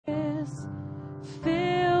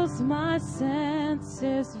fills my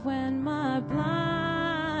senses when my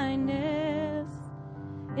blindness,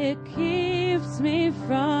 it keeps me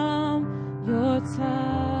from your touch.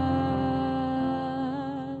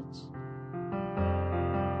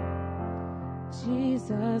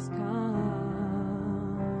 Jesus, come.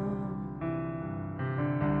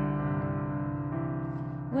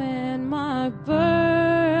 When my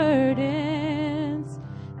burdens,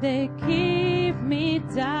 they keep me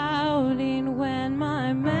doubting, when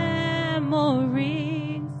my memories,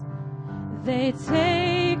 they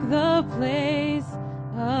take the place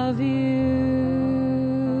of you.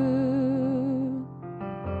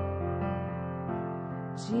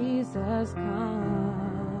 Jesus, come.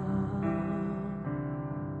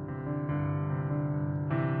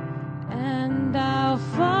 And I'll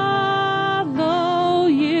follow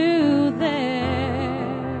you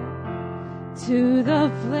there to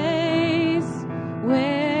the place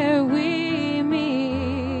where we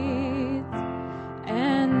meet,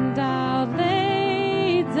 and I'll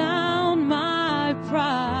lay down my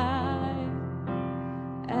pride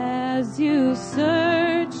as you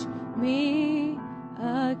search me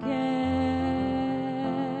again.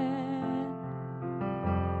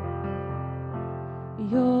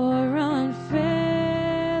 Your unfailing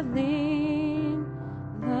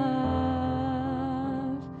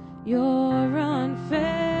love, your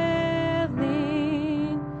unfailing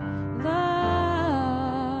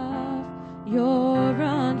love, your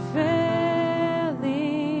unfailing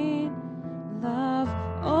love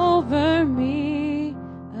over me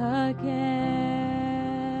again.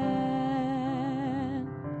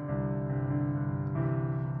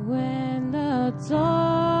 When the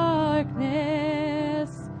darkness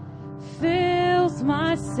fills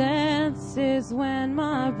my senses, when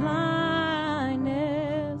my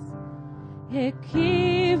blindness, it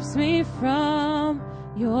keeps me from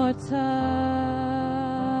your touch.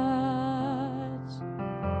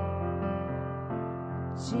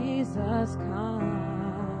 Jesus, come.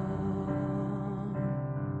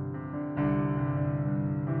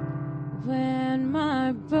 When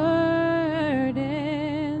my burdens,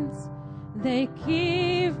 they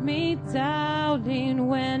keep me doubting,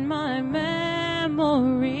 when my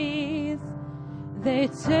memories, they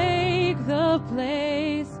take the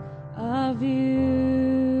place of you.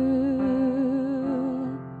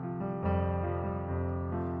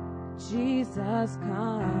 Jesus,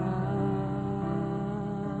 come.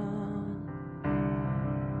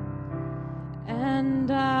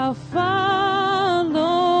 And I'll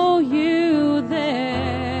follow you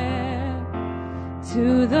there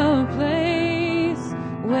to the place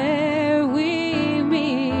where we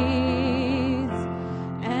meet,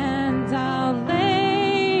 and I'll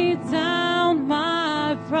lay down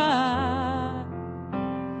my pride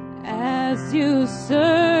as you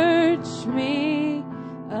search me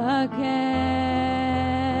again,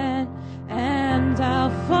 and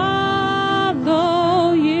I'll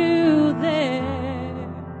follow you there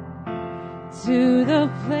to the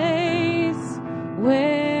place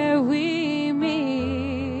where we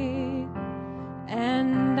meet,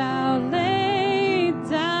 and I'll lay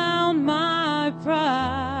down my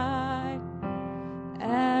pride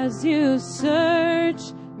as you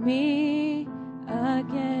search me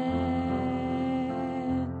again.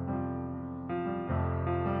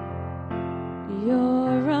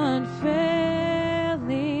 Your unfailing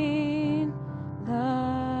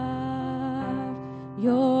love,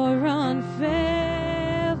 your unfailing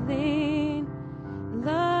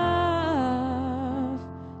love,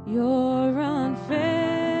 your unfailing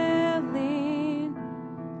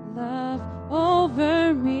love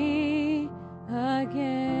over me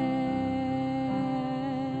again.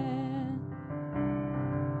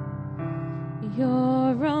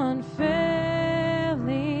 Your unfailing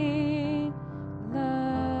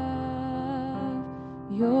love,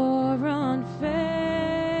 your unfailing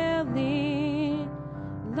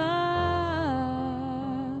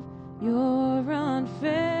love, your unfailing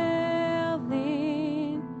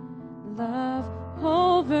love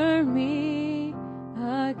over me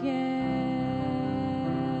again.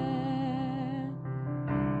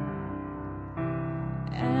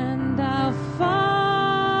 And I'll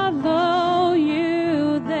follow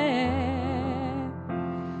you there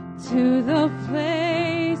to the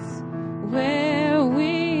place where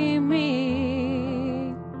we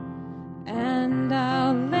meet, and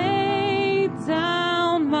I'll lay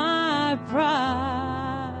down my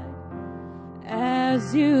pride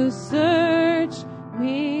as you search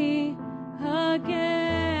me again.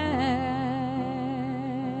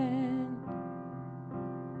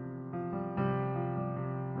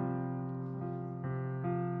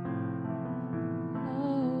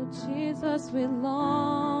 Oh, Jesus, we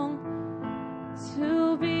long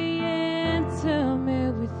to be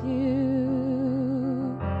intimate with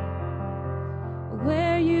you.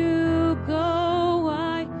 Where you go,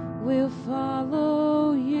 I will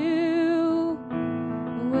follow you.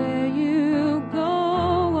 Where you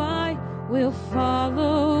go, I will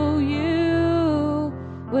follow you.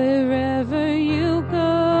 Wherever you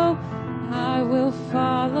go, I will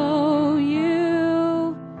follow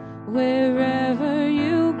you. Wherever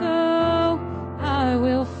you go, I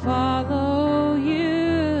will follow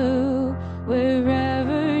you.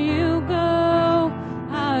 Wherever you go,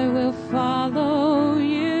 I will follow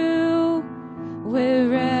you.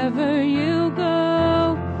 Wherever you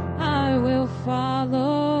go, I will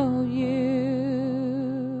follow you.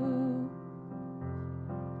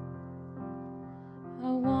 I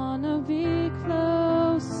wanna be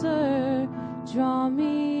closer, draw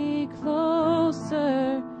me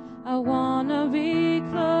closer. I wanna be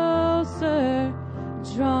closer,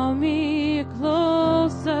 draw me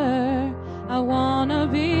closer. I wanna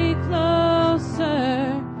be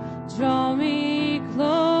closer, draw me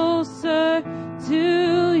closer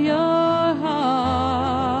to your heart.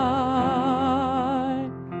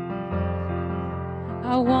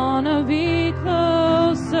 I wanna be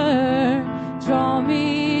closer, draw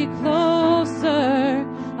me closer.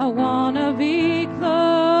 I wanna be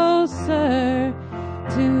closer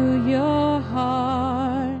to your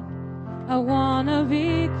heart. I wanna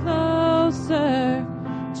be closer,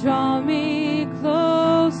 draw me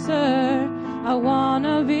closer. I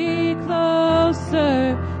wanna be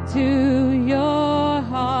closer to your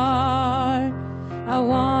heart. I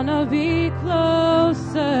wanna be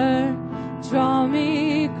closer, draw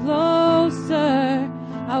me closer.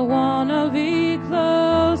 I wanna be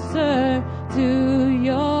closer to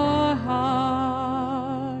your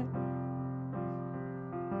heart.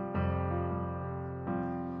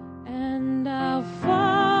 And I'll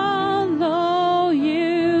follow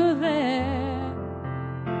you there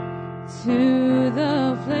to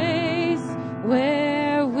the place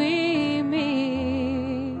where we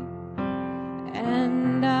meet.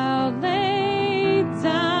 And I'll lay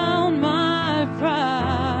down my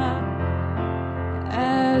pride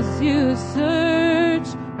as you search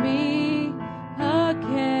me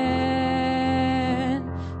again.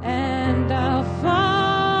 And I'll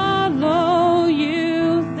follow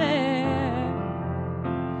you there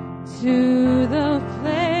to the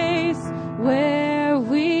place where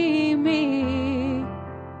we meet.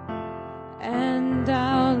 And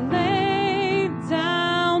I'll lay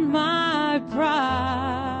down my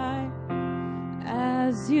pride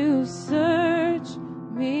as you search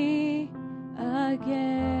me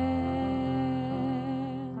again.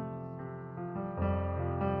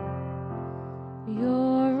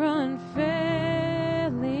 Your unfailing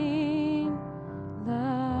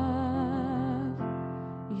love,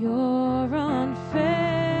 your unfailing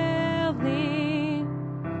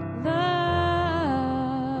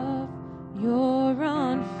love, your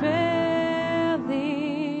unfailing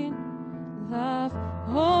love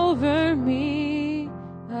over me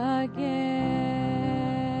again.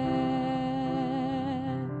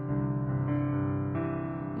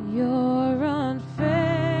 Your unfailing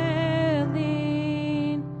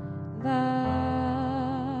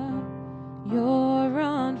love, your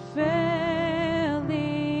unfailing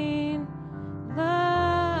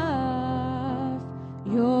love,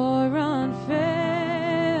 your unfailing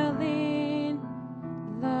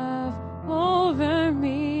love over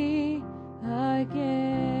me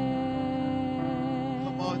again.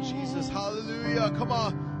 Come on, Jesus. Hallelujah. Come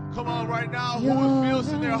on right now. Who it feels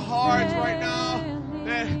in their hearts right now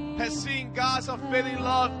that has seen God's unfailing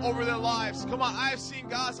love over their lives. Come on, I've seen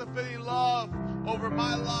God's unfailing love over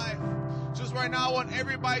my life. Just right now, I want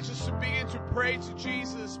everybody just to begin to pray to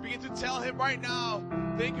Jesus. Begin to tell Him right now,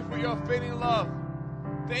 thank you for your unfailing love.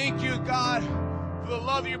 Thank you, God, for the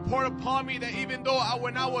love you poured upon me, that even though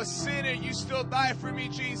when I was a sinner, you still died for me,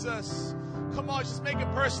 Jesus. Come on, just make it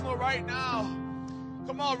personal right now.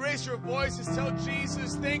 Come on, raise your voices. Tell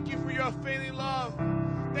Jesus, thank you for your unfailing love.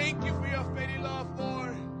 Thank you for your unfailing love,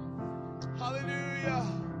 Lord. Hallelujah.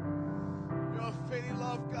 Your unfailing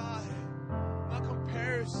love, God. None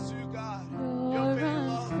compares to God. Your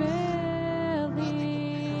unfailing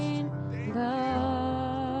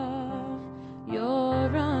love.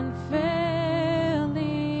 Your unfailing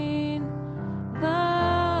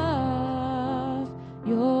love,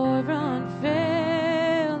 your unfailing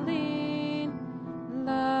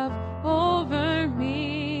love over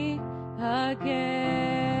me again.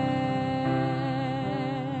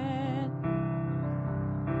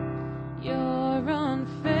 Your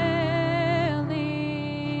unfailing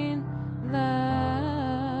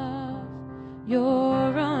love,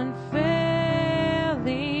 your unfailing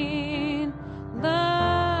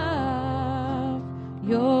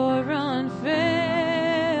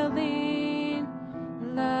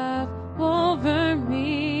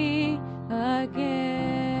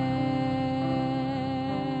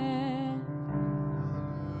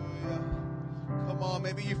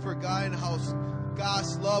on, maybe you've forgotten how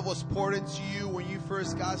God's love was poured into you when you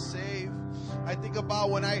first got saved. I think about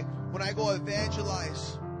when I go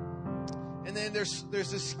evangelize, and then there's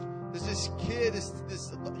this kid,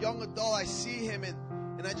 this young adult. I see him,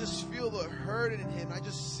 and I just feel the hurt in him. I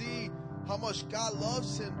just see how much God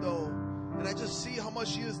loves him, though, and I just see how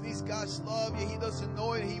much he just needs God's love. Yet he doesn't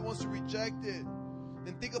know it, and he wants to reject it.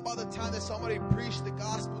 And think about the time that somebody preached the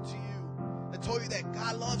gospel to you and told you that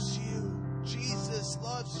God loves you, Jesus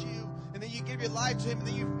loves you, and then you give your life to him, and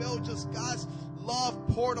then you feel just God's love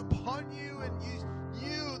poured upon you, and you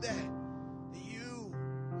knew that you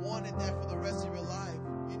wanted that for the rest of your life.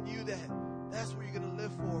 You knew that that's what you're going to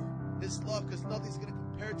live for, His love, because nothing's going to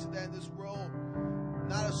compare to that in this world.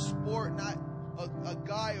 Not a sport, not a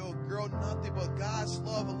guy or a girl, nothing but God's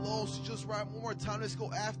love alone. So just right one more time, let's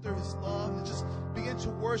go after His love and just begin to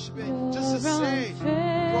worship it. Just to say, your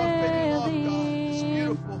unfailing love, God. It's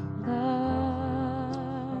beautiful.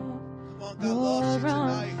 Come on, God loves you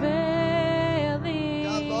tonight.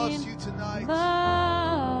 God loves you tonight.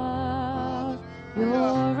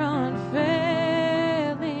 Your unfailing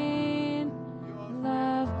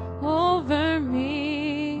love over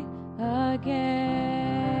me again.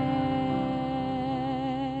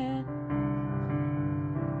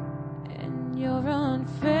 And your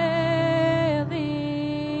unfailing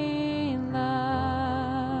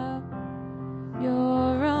love,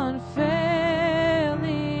 your unfailing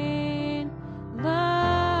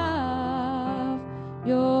love,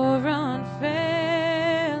 your unfailing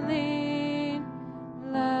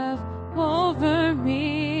love over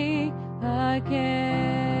me again.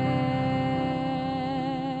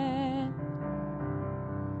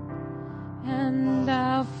 And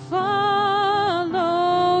I'll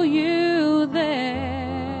follow you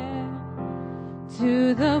there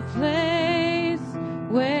to the place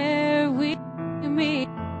where we meet,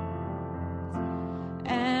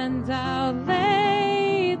 and I'll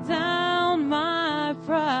lay down my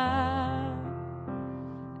pride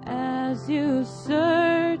as you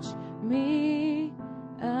search me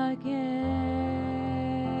again.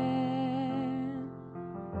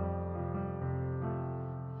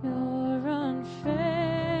 Your unfailing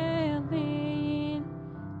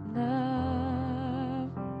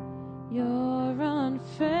love, your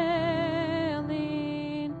unfailing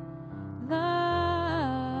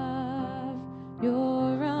love,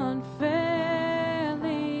 your unfailing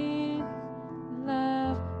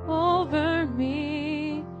love over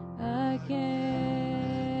me again.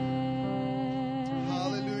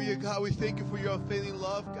 Hallelujah, God. We thank you for your unfailing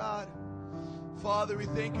love, God. Father, we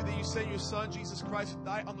thank you that you sent your Son, Jesus Christ, to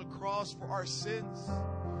die on the cross for our sins.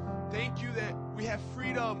 Thank you that we have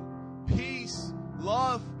freedom, peace,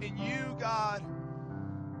 love in you, God.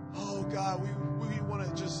 Oh, God, we want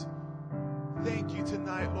to just thank you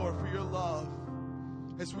tonight, Lord, for your love.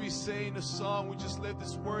 As we say in the song, we just lift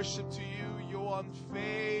this worship to you, your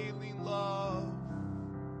unfailing love.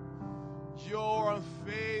 Your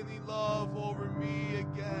unfailing love over me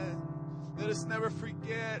again. Let us never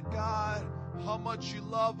forget, God, how much you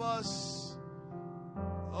love us.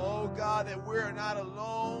 Oh, God, that we're not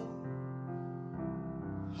alone.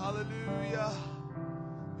 Hallelujah.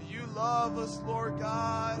 You love us, Lord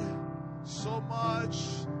God, so much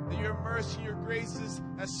that your mercy and your grace is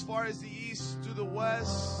as far as the east to the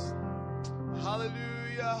west.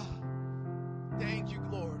 Hallelujah. Thank you,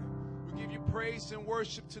 Lord. We give you praise and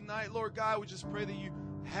worship tonight, Lord God. We just pray that you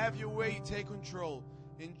have your way, you take control.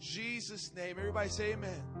 In Jesus' name, everybody say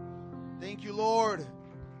amen. Thank you, Lord.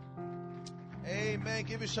 Amen.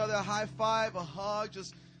 Give each other a high five, a hug.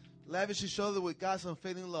 Just lavish each other with God's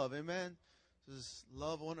unfailing love. Amen. Just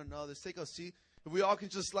love one another. Let's take a seat. If we all can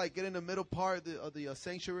just get in the middle part of the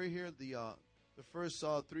sanctuary here, the first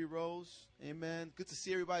 3 rows. Amen. Good to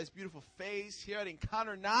see everybody's beautiful face here at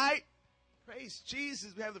Encounter Night. Praise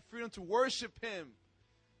Jesus. We have the freedom to worship Him.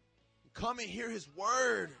 Come and hear His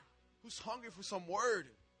word. Who's hungry for some word?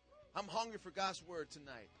 I'm hungry for God's word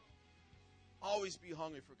tonight. Always be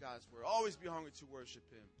hungry for God's word. Always be hungry to worship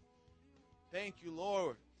Him. Thank you,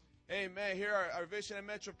 Lord. Amen. Here our vision at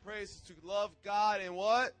Metro Praise is to love God and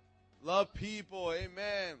what? Love people.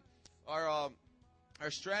 Amen. Our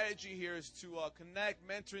strategy here is to connect,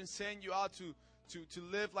 mentor, and send you out to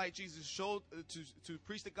live like Jesus showed, to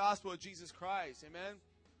preach the gospel of Jesus Christ. Amen.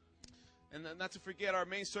 And not to forget, our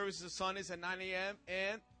main services of Sundays at 9 a.m.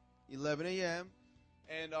 and 11 a.m.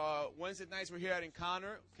 And Wednesday nights we're here at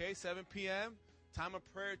Encounter, 7 p.m. Time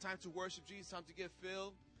of prayer, time to worship Jesus, time to get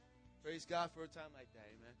filled. Praise God for a time like that,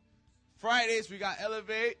 amen. Fridays we got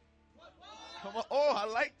Elevate. Come on, oh, I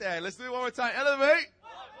like that. Let's do it one more time. Elevate.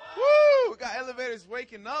 Woo! We got elevators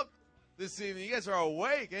waking up. this evening. You guys are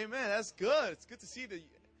awake. Amen. That's good. It's good to see that,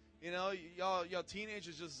 y'all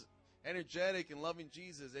teenagers just energetic and loving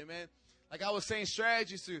Jesus. Amen. Like I was saying,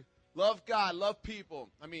 strategies to love God, love people.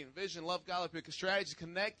 Vision, love God, love people. Because strategies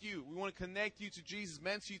connect you. We want to connect you to Jesus,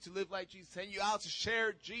 meant to you to live like Jesus, send you out to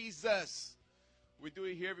share Jesus. We do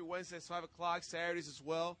it here every Wednesday at 5 o'clock, Saturdays as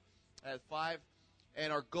well at 5.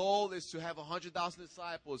 And our goal is to have 100,000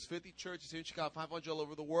 disciples, 50 churches here in Chicago, 500 all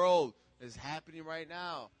over the world. It's happening right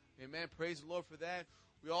now. Amen. Praise the Lord for that.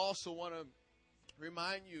 We also want to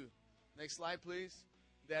remind you, next slide please,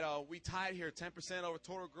 that we tithe here. 10% of our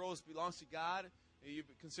total gross belongs to God. And you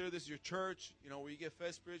consider this your church, where you get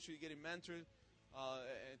fed spiritually, you're getting mentored,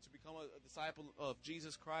 and to become a disciple of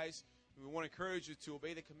Jesus Christ. And we want to encourage you to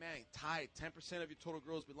obey the command. Tithe. 10% of your total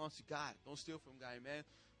gross belongs to God. Don't steal from God, amen.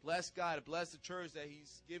 Bless God. Bless the church that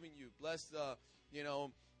He's giving you. Bless the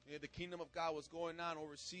kingdom of God, what's going on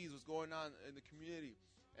overseas, what's going on in the community.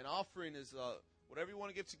 And offering is whatever you want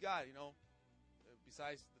to give to God,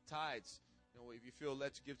 besides the tithes. If you feel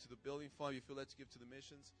led to give to the building fund, you feel led to give to the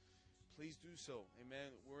missions, please do so. Amen.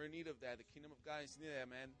 We're in need of that. The kingdom of God is in need of that,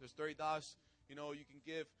 man. There's $30, you can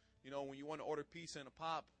give, when you want to order pizza and a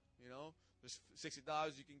pop, There's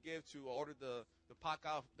 $60 you can give to order the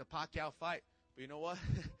Pacquiao fight. But you know what?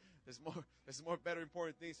 There's more better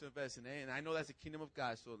important things to invest in. And I know that's the kingdom of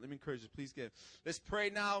God. So let me encourage you. Please give. Let's pray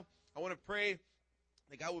now. I want to pray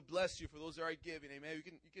that God would bless you for those that are giving. Amen. You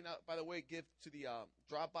can by the way, give to the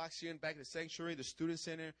drop box here in back of the sanctuary, the student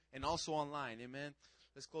center, and also online. Amen.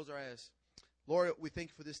 Let's close our eyes. Lord, we thank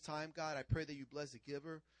you for this time, God. I pray that you bless the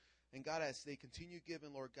giver. And God, as they continue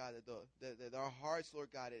giving, Lord God, that our hearts, Lord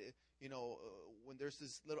God, when there's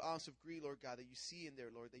this little ounce of greed, Lord God, that you see in there,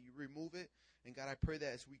 Lord, that you remove it. And God, I pray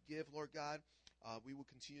that as we give, Lord God, we will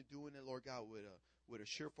continue doing it, Lord God, with a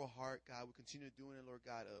cheerful heart, God. We'll continue doing it, Lord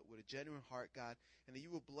God, with a genuine heart, God. And that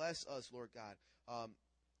you will bless us, Lord God.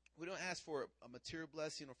 We don't ask for a material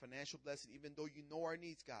blessing or financial blessing, even though you know our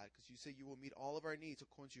needs, God, because you say you will meet all of our needs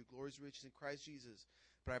according to your glorious riches in Christ Jesus.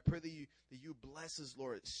 But I pray that you bless us,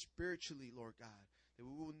 Lord, spiritually, Lord God, that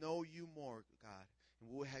we will know you more, God,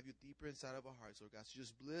 and we will have you deeper inside of our hearts, Lord God. So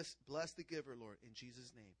just bless the giver, Lord, in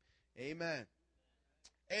Jesus' name. Amen.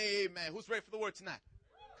 Amen. Who's ready for the word tonight?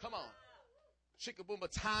 Come on. Chickaboomba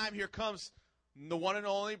time. Here comes the one and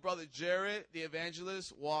only Brother Jared, the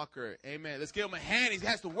evangelist Walker. Amen. Let's give him a hand. He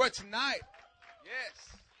has the word tonight.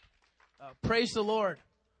 Yes. Praise the Lord.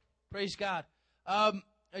 Praise God.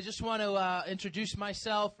 I just want to introduce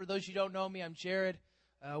myself. For those you don't know me, I'm Jared,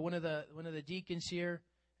 one of the deacons here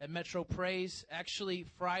at Metro Praise. Actually,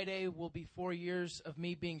 Friday will be 4 years of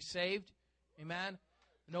me being saved. Amen.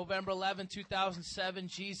 November 11, 2007,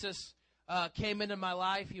 Jesus came into my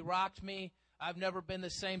life. He rocked me. I've never been the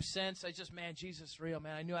same since. Jesus is real,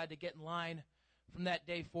 man. I knew I had to get in line from that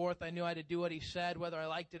day forth. I knew I had to do what he said, whether I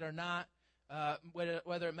liked it or not,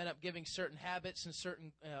 whether it meant up giving certain habits and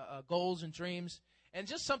certain goals and dreams. And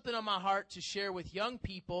just something on my heart to share with young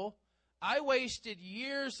people. I wasted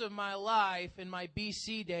years of my life in my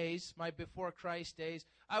BC days, my before Christ days.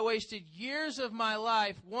 I wasted years of my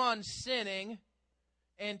life, one, sinning,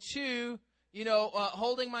 and two,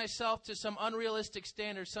 holding myself to some unrealistic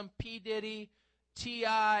standards, some P. Diddy,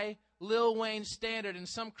 T.I., Lil Wayne standard. And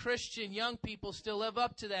some Christian young people still live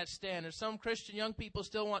up to that standard. Some Christian young people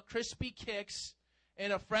still want crispy kicks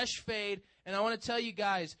and a fresh fade. And I want to tell you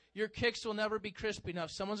guys, your kicks will never be crispy enough.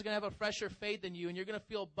 Someone's going to have a fresher fade than you, and you're going to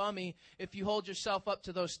feel bummy if you hold yourself up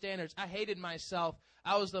to those standards. I hated myself.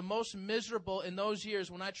 I was the most miserable in those years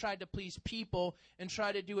when I tried to please people and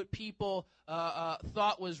try to do what people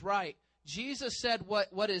thought was right. Jesus said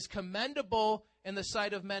what is commendable in the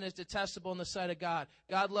sight of men is detestable in the sight of God.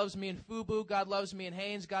 God loves me in FUBU. God loves me in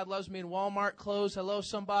Hanes. God loves me in Walmart clothes. Hello,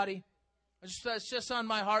 somebody. It's just on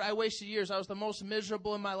my heart. I wasted years. I was the most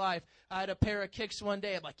miserable in my life. I had a pair of kicks one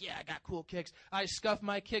day. I'm like, yeah, I got cool kicks. I scuffed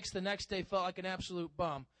my kicks the next day, felt like an absolute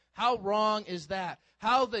bum. How wrong is that?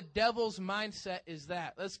 How the devil's mindset is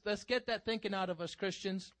that? Let's get that thinking out of us,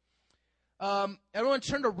 Christians. Everyone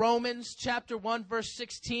turn to Romans chapter 1, verse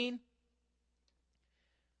 16.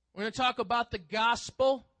 We're going to talk about the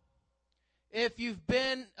gospel. If you've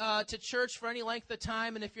been to church for any length of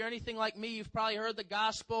time, and if you're anything like me, you've probably heard the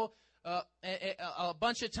gospel a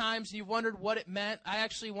bunch of times. You've wondered what it meant. I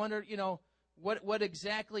actually wondered, what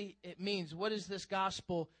exactly it means. What is this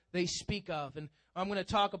gospel they speak of? And I'm going to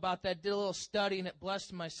talk about that. Did a little study, and it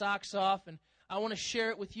blessed my socks off. And I want to share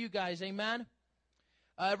it with you guys. Amen?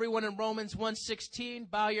 Everyone in Romans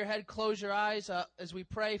 1:16, bow your head, close your eyes as we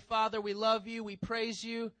pray. Father, we love you. We praise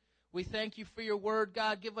you. We thank you for your word,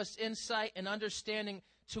 God. Give us insight and understanding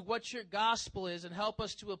to what your gospel is and help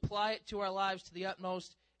us to apply it to our lives to the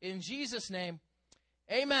utmost. In Jesus' name,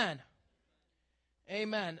 amen.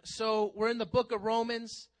 Amen. So we're in the book of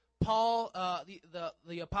Romans. Paul,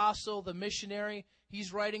 the apostle, the missionary,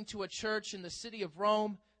 he's writing to a church in the city of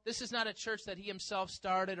Rome. This is not a church that he himself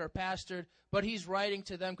started or pastored, but he's writing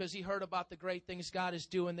to them because he heard about the great things God is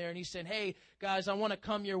doing there. And he's saying, hey, guys, I want to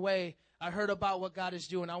come your way. I heard about what God is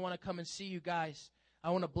doing. I want to come and see you guys. I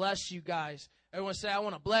want to bless you guys. Everyone say, I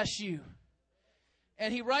want to bless you.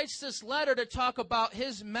 And he writes this letter to talk about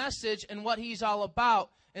his message and what he's all about.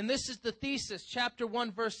 And this is the thesis, chapter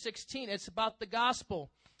 1, verse 16. It's about the gospel.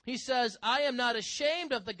 He says, I am not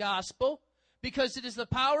ashamed of the gospel, because it is the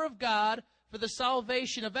power of God for the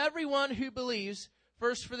salvation of everyone who believes,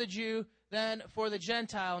 first for the Jew, then for the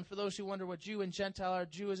Gentile. And for those who wonder what Jew and Gentile are,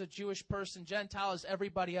 Jew is a Jewish person, Gentile is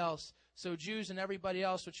everybody else. So Jews and everybody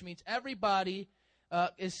else, which means everybody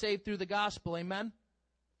is saved through the gospel. Amen?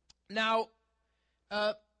 Now,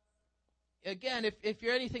 again, if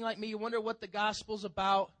you're anything like me, you wonder what the gospel's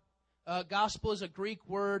about. Gospel is a Greek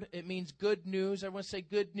word. It means good news. Everyone say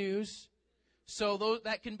good news. So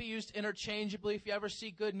that can be used interchangeably. If you ever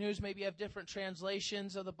see good news, maybe you have different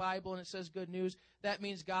translations of the Bible and it says good news. That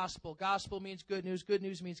means gospel. Gospel means good news. Good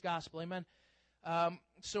news means gospel. Amen.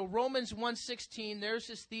 So Romans 1:16, there's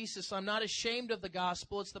his thesis. I'm not ashamed of the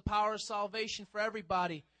gospel. It's the power of salvation for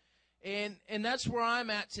everybody. And that's where I'm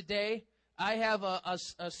at today. I have a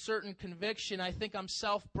certain conviction. I think I'm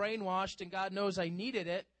self-brainwashed, and God knows I needed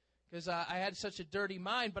it because I had such a dirty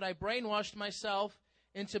mind. But I brainwashed myself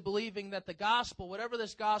into believing that the gospel, whatever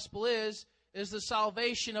this gospel is the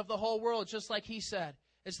salvation of the whole world, just like he said.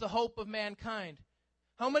 It's the hope of mankind.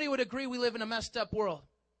 How many would agree we live in a messed up world?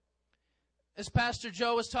 As Pastor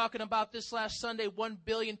Joe was talking about this last Sunday, 1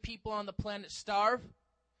 billion people on the planet starve.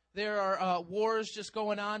 There are wars just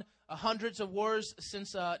going on, hundreds of wars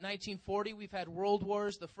since 1940. We've had world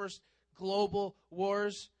wars, the first global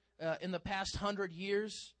wars in the past 100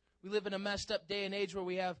 years. We live in a messed up day and age where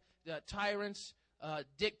we have tyrants,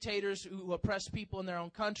 dictators who oppress people in their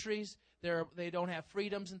own countries. They don't have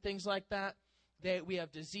freedoms and things like that. We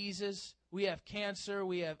have diseases. We have cancer.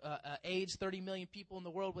 We have AIDS, 30 million people in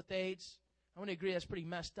the world with AIDS. I want to agree that's pretty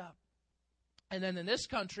messed up. And then in this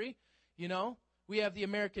country, we have the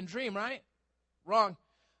American dream, right? Wrong.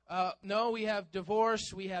 No, we have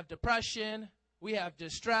divorce. We have depression. We have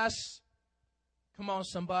distress. Come on,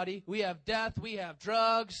 somebody. We have death. We have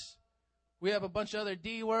drugs. We have a bunch of other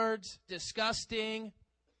D words. Disgusting.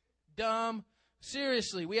 Dumb.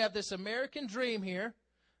 Seriously, we have this American dream here.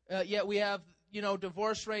 Yet we have,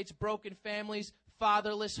 divorce rates, broken families,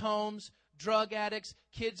 fatherless homes, drug addicts,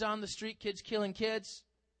 kids on the street, kids killing kids.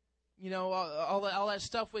 All that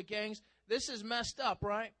stuff with gangs. This is messed up,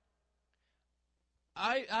 right?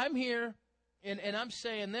 I'm here, and I'm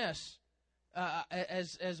saying this,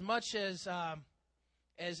 as much as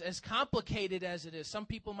complicated as it is. Some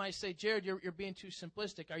people might say, Jared, you're being too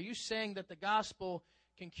simplistic. Are you saying that the gospel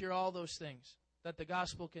can cure all those things? That the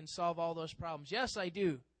gospel can solve all those problems? Yes, I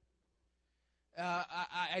do.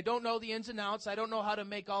 I don't know the ins and outs. I don't know how to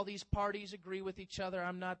make all these parties agree with each other.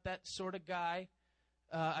 I'm not that sort of guy.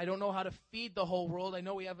 I don't know how to feed the whole world. I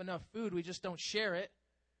know we have enough food. We just don't share it.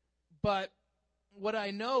 But what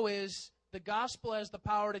I know is the gospel has the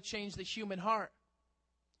power to change the human heart.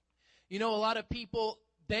 A lot of people,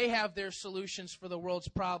 they have their solutions for the world's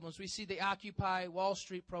problems. We see the Occupy Wall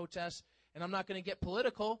Street protests, and I'm not going to get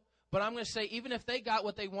political, but I'm going to say even if they got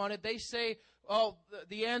what they wanted, they say,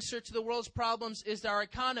 the answer to the world's problems is our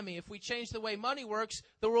economy. If we change the way money works,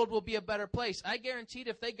 the world will be a better place. I guaranteed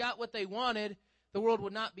if they got what they wanted, the world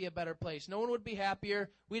would not be a better place. No one would be happier.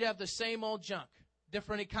 We'd have the same old junk,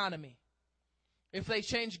 different economy. If they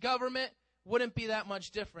changed government, wouldn't be that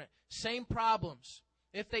much different. Same problems.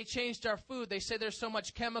 If they changed our food, they say there's so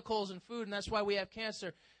much chemicals in food and that's why we have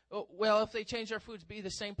cancer. Well, if they changed our foods, it'd be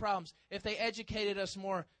the same problems. If they educated us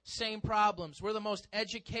more, same problems. We're the most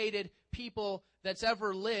educated people that's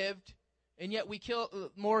ever lived, and yet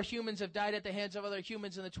more humans have died at the hands of other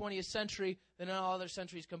humans in the 20th century than in all other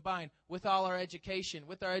centuries combined with all our education.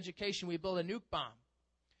 With our education, we build a nuke bomb.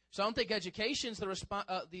 So I don't think education's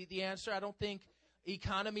the answer. I don't think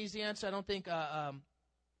economy is the answer. I don't think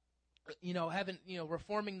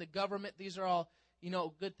reforming the government. These are all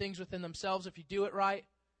good things within themselves if you do it right.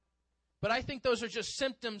 But I think those are just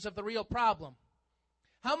symptoms of the real problem.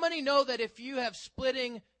 How many know that if you have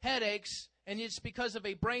splitting headaches and it's because of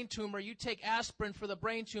a brain tumor, you take aspirin for the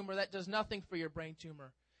brain tumor, that does nothing for your brain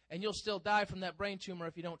tumor, and you'll still die from that brain tumor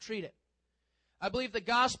if you don't treat it. I believe the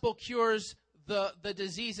gospel cures the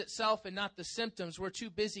disease itself and not the symptoms. We're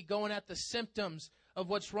too busy going at the symptoms of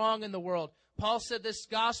what's wrong in the world. Paul said this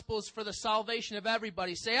gospel is for the salvation of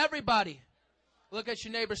everybody. Say everybody. Look at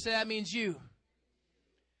your neighbor, say, that means you.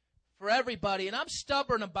 For everybody. And I'm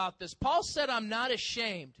stubborn about this. Paul said, I'm not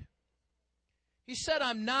ashamed. He said,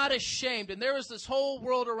 I'm not ashamed. And there was this whole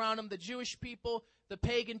world around him, the Jewish people, the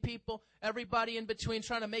pagan people, everybody in between,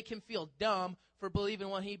 trying to make him feel dumb for believing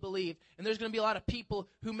what he believed. And there's going to be a lot of people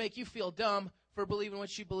who make you feel dumb for believing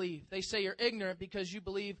what you believe. They say you're ignorant because you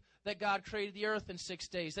believe that God created the earth in 6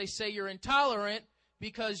 days. They say you're intolerant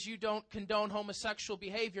because you don't condone homosexual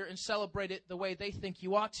behavior and celebrate it the way they think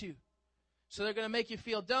you ought to. So they're going to make you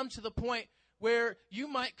feel dumb to the point where you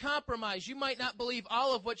might compromise. You might not believe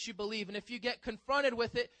all of what you believe. And if you get confronted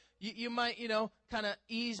with it, you might, kind of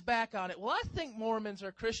ease back on it. Well, I think Mormons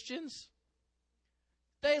are Christians.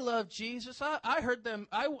 They love Jesus. I heard them.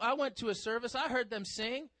 I went to a service. I heard them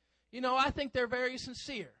sing. I think they're very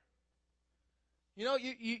sincere.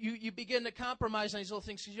 You begin to compromise on these little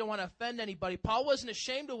things because you don't want to offend anybody. Paul wasn't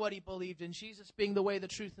ashamed of what he believed in, Jesus being the way, the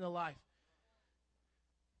truth, and the life.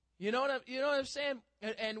 You know what I'm saying?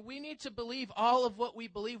 And we need to believe all of what we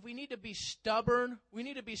believe. We need to be stubborn. We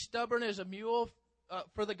need to be stubborn as a mule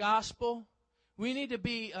for the gospel. We need to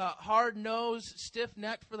be hard-nosed,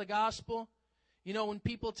 stiff-necked for the gospel. When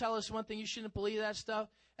people tell us one thing, you shouldn't believe that stuff.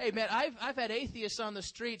 Hey, man, I've had atheists on the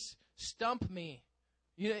streets stump me.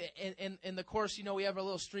 In the course, we have our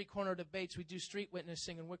little street corner debates. We do street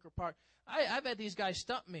witnessing in Wicker Park. I've had these guys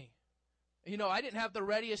stump me. I didn't have the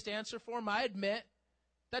readiest answer for him, I admit.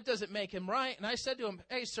 That doesn't make him right. And I said to him,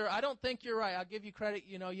 hey, sir, I don't think you're right. I'll give you credit.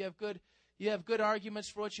 You have good arguments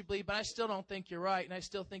for what you believe, but I still don't think you're right, and I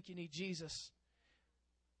still think you need Jesus.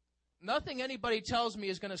 Nothing anybody tells me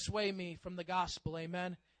is going to sway me from the gospel,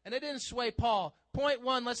 amen? And it didn't sway Paul. Point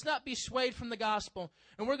one, let's not be swayed from the gospel.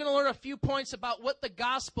 And we're going to learn a few points about what the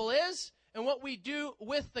gospel is and what we do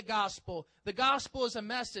with the gospel. The gospel is a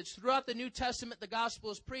message. Throughout the New Testament, the gospel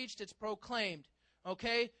is preached, it's proclaimed.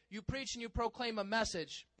 Okay? You preach and you proclaim a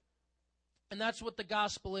message. And that's what the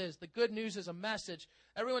gospel is. The good news is a message.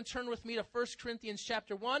 Everyone turn with me to 1 Corinthians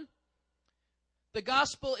chapter 1. The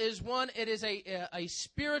gospel is it is a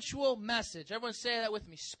spiritual message. Everyone say that with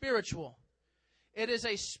me, spiritual. It is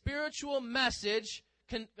a spiritual message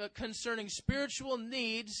concerning spiritual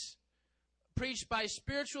needs preached by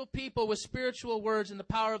spiritual people with spiritual words in the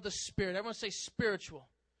power of the Spirit. Everyone say spiritual.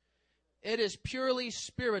 It is purely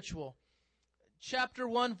spiritual. Chapter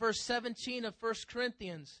 1, verse 17 of 1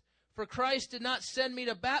 Corinthians. For Christ did not send me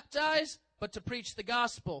to baptize, but to preach the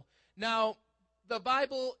gospel. Now, the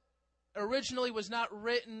Bible originally was not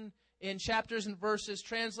written in chapters and verses.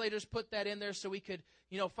 Translators put that in there so we could,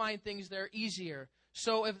 find things there easier.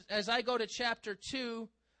 So as I go to chapter 2,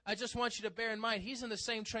 I just want you to bear in mind, he's in the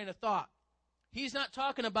same train of thought. He's not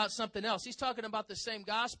talking about something else. He's talking about the same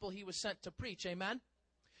gospel he was sent to preach. Amen?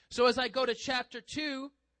 So as I go to chapter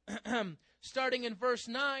 2, starting in verse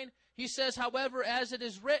 9, he says, however, as it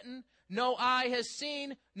is written, no eye has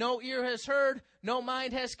seen, no ear has heard, no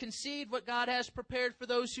mind has conceived what God has prepared for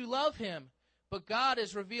those who love him. But God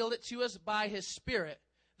has revealed it to us by his Spirit.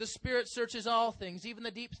 The Spirit searches all things, even the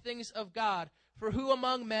deep things of God. For who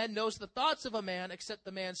among men knows the thoughts of a man except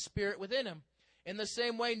the man's spirit within him? In the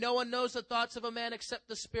same way, no one knows the thoughts of a man except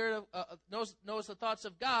the Spirit of knows the thoughts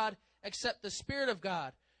of God except the Spirit of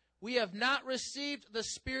God. We have not received the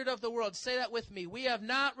spirit of the world. Say that with me. We have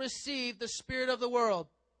not received the spirit of the world,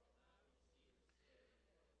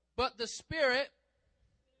 but the Spirit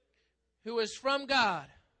who is from God.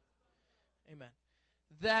 Amen.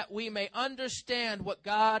 That we may understand what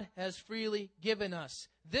God has freely given us.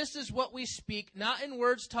 This is what we speak, not in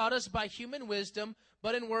words taught us by human wisdom,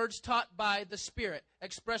 but in words taught by the Spirit,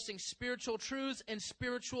 expressing spiritual truths and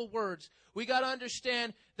spiritual words. We got to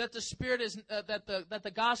understand that the Spirit is that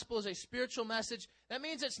the gospel is a spiritual message. That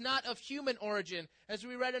means it's not of human origin. As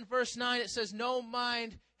we read in verse 9, it says, "No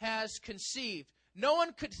mind has conceived." No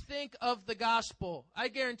one could think of the gospel. I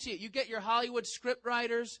guarantee it. You get your Hollywood script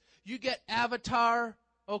writers. You get Avatar.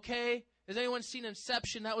 Okay? Has anyone seen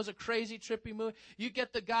Inception? That was a crazy, trippy movie. You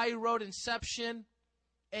get the guy who wrote Inception,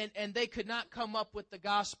 and they could not come up with the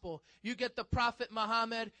gospel. You get the Prophet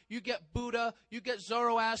Muhammad. You get Buddha. You get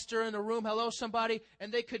Zoroaster in a room. Hello, somebody.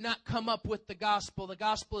 And they could not come up with the gospel. The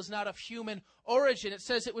gospel is not of human origin. It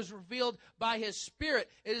says it was revealed by his Spirit.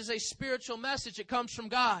 It is a spiritual message. It comes from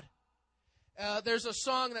God. There's a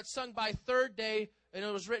song that's sung by Third Day, and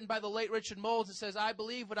it was written by the late Richard Moulds. It says, "I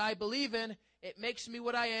believe what I believe in. It makes me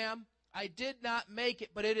what I am. I did not make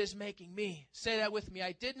it, but it is making me." Say that with me.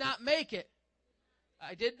 I did not make it.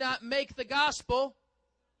 I did not make the gospel,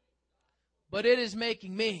 but it is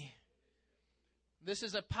making me. This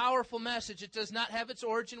is a powerful message. It does not have its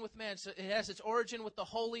origin with man. So it has its origin with the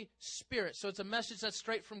Holy Spirit. So it's a message that's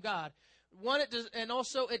straight from God. And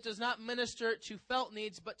also it does not minister to felt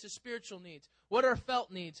needs, but to spiritual needs. What are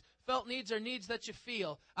felt needs? Felt needs are needs that you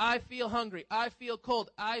feel. I feel hungry. I feel cold.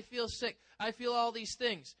 I feel sick. I feel all these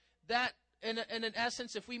things. That, in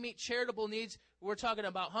essence, if we meet charitable needs, we're talking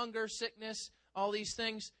about hunger, sickness, all these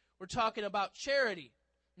things. We're talking about charity.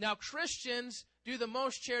 Now, Christians do the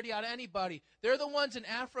most charity out of anybody. They're the ones in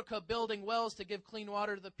Africa building wells to give clean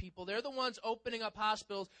water to the people. They're the ones opening up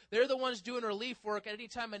hospitals. They're the ones doing relief work any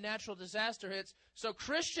time a natural disaster hits. So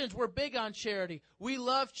Christians, we're big on charity. We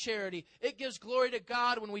love charity. It gives glory to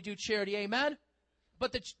God when we do charity. Amen?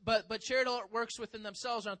 But charitable works within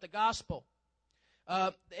themselves aren't the gospel.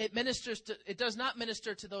 It does not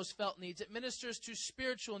minister to those felt needs. It ministers to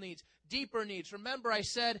spiritual needs, deeper needs. Remember, I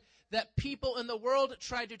said that people in the world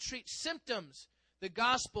try to treat symptoms. The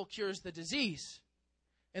gospel cures the disease.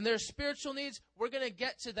 And their spiritual needs, we're going to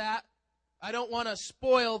get to that. I don't want to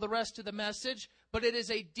spoil the rest of the message, but it is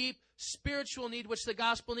a deep spiritual need which the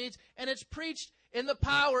gospel needs, and it's preached in the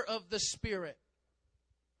power of the Spirit.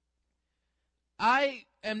 I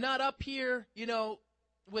am not up here,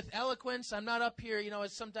 with eloquence. I'm not up here,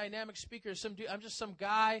 as some dynamic speaker. I'm just some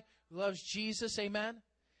guy who loves Jesus, amen?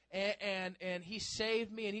 And he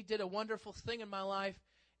saved me, and he did a wonderful thing in my life.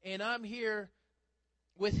 And I'm here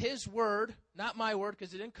with his word, not my word,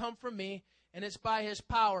 because it didn't come from me, and it's by his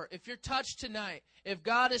power. If you're touched tonight, if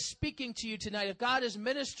God is speaking to you tonight, if God is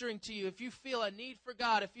ministering to you, if you feel a need for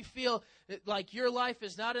God, if you feel like your life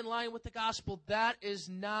is not in line with the gospel, that is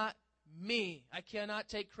not me. I cannot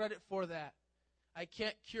take credit for that. I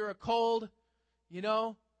can't cure a cold,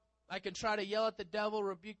 I can try to yell at the devil,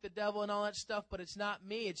 rebuke the devil and all that stuff, but it's not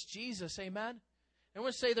me, it's Jesus, amen? And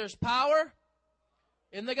we'll say there's power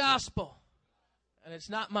in the gospel, and it's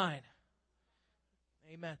not mine.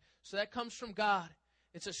 Amen. So that comes from God.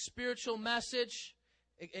 It's a spiritual message.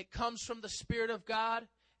 It comes from the Spirit of God.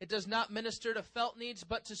 It does not minister to felt needs,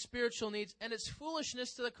 but to spiritual needs. And it's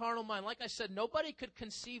foolishness to the carnal mind. Like I said, nobody could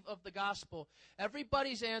conceive of the gospel.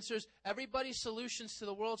 Everybody's answers, everybody's solutions to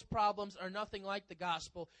the world's problems are nothing like the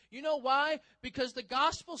gospel. You know why? Because the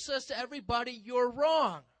gospel says to everybody, you're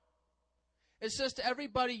wrong. It says to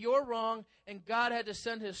everybody, you're wrong, and God had to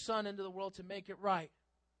send his Son into the world to make it right.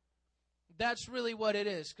 That's really what it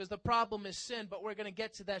is, because the problem is sin, but we're going to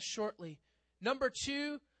get to that shortly. Number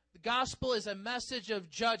 2, the gospel is a message of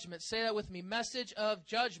judgment. Say that with me, message of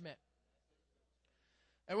judgment.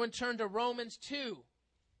 Everyone turn to Romans 2,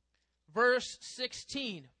 verse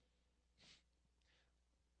 16.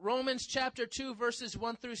 Romans chapter 2, verses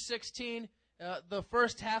 1 through 16, the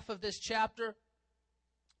first half of this chapter.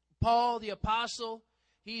 Paul, the apostle,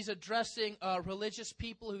 he's addressing religious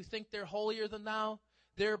people who think they're holier than thou.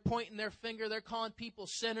 They're pointing their finger. They're calling people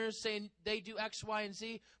sinners, saying they do X, Y, and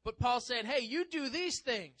Z. But Paul's saying, hey, you do these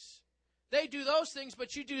things. They do those things,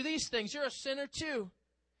 but you do these things. You're a sinner too.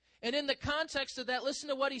 And in the context of that, listen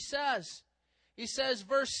to what he says. He says,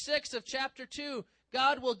 verse 6 of chapter 2,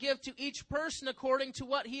 God will give to each person according to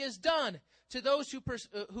what he has done. To those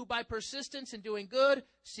who by persistence in doing good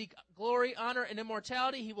seek glory, honor, and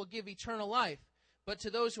immortality, he will give eternal life. But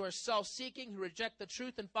to those who are self-seeking, who reject the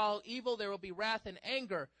truth and follow evil, there will be wrath and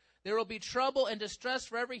anger. There will be trouble and distress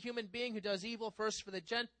for every human being who does evil, first for the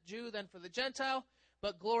Jew, then for the Gentile.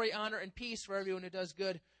 But glory, honor, and peace for everyone who does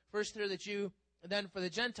good, first for the Jew, and then for the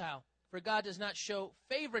Gentile. For God does not show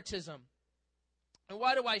favoritism. And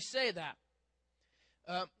why do I say that?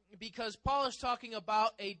 Because Paul is talking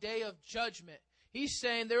about a day of judgment. He's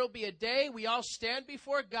saying there will be a day we all stand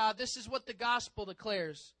before God. This is what the gospel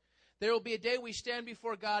declares. There will be a day we stand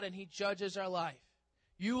before God and he judges our life.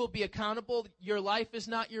 You will be accountable. Your life is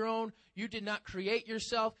not your own. You did not create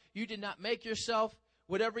yourself. You did not make yourself.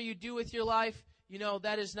 Whatever you do with your life,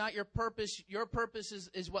 that is not your purpose. Your purpose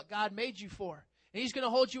is what God made you for. And he's going to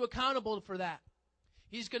hold you accountable for that.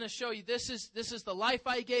 He's going to show you, this is the life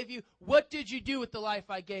I gave you. What did you do with the life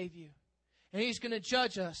I gave you? And he's going to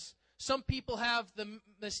judge us. Some people have the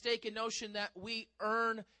mistaken notion that we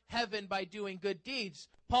earn heaven by doing good deeds.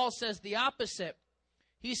 Paul says the opposite.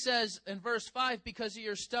 He says in verse 5, because of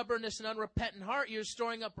your stubbornness and unrepentant heart, you're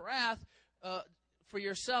storing up wrath for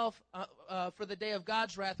yourself for the day of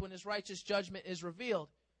God's wrath when his righteous judgment is revealed.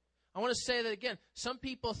 I want to say that again. Some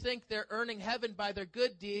people think they're earning heaven by their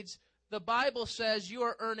good deeds. The Bible says you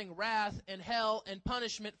are earning wrath and hell and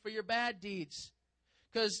punishment for your bad deeds.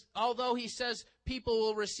 Because although he says people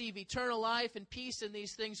will receive eternal life and peace in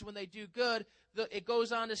these things when they do good, it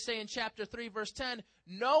goes on to say in chapter 3, verse 10,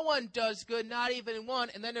 no one does good, not even one.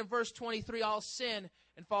 And then in verse 23, all sin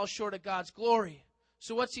and fall short of God's glory.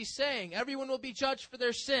 So what's he saying? Everyone will be judged for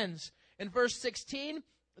their sins. In verse 16,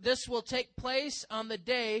 this will take place on the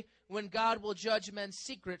day when God will judge men's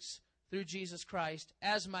secrets through Jesus Christ,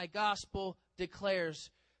 as my gospel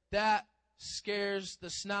declares. That scares the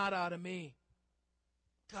snot out of me.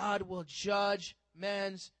 God will judge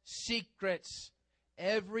men's secrets.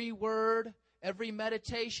 Every word, every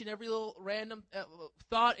meditation, every little random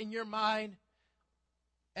thought in your mind,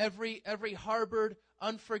 every harbored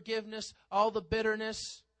unforgiveness, all the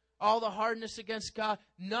bitterness, all the hardness against God,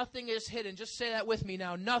 nothing is hidden. Just say that with me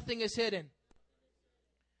now. Nothing is hidden.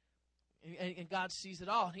 And God sees it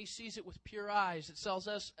all. And He sees it with pure eyes. It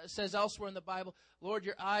says elsewhere in the Bible, Lord,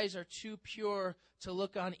 your eyes are too pure to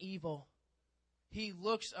look on evil. He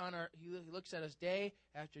looks at us day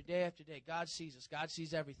after day after day. God sees us. God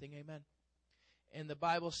sees everything. Amen. And the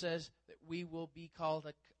Bible says that we will be called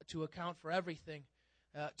to account for everything.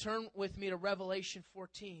 Turn with me to Revelation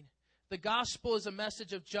 14. The gospel is a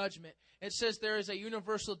message of judgment. It says there is a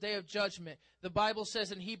universal day of judgment. The Bible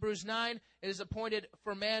says in Hebrews 9, it is appointed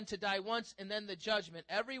for man to die once and then the judgment.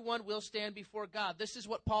 Everyone will stand before God. This is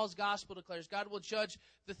what Paul's gospel declares. God will judge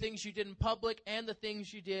the things you did in public and the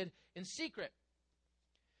things you did in secret.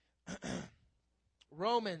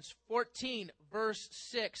 Romans 14, verse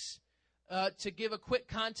 6. To give a quick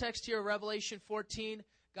context here, Revelation 14,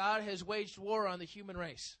 God has waged war on the human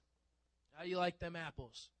race. How do you like them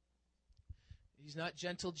apples? He's not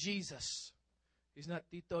gentle Jesus. He's not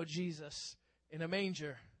Tito Jesus in a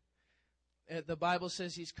manger. The Bible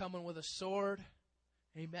says He's coming with a sword,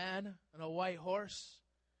 amen, and a white horse,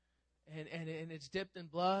 and it's dipped in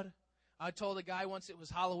blood. I told a guy once, it was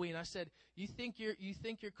Halloween, I said, you think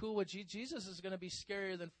you're cool with Jesus? Jesus is going to be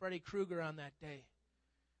scarier than Freddy Krueger on that day.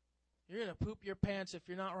 You're going to poop your pants if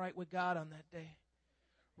you're not right with God on that day.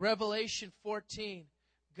 Revelation 14.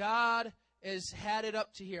 God has had it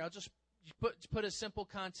up to here. I'll just put a simple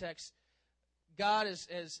context. God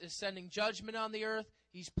is sending judgment on the earth.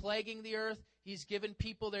 He's plaguing the earth. He's given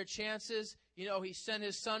people their chances. You know, He sent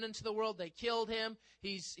His Son into the world. They killed Him.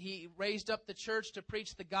 He raised up the church to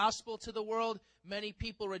preach the gospel to the world. Many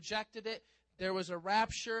people rejected it. There was a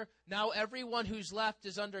rapture. Now everyone who's left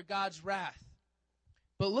is under God's wrath.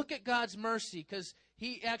 But look at God's mercy, because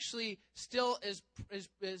He actually still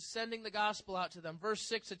is sending the gospel out to them. Verse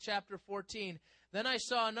 6 of chapter 14. Then I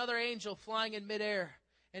saw another angel flying in midair,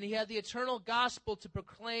 and he had the eternal gospel to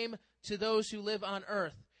proclaim to those who live on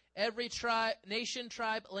earth. Every tribe, nation,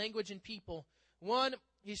 tribe, language, and people. 1,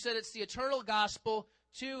 he said it's the eternal gospel.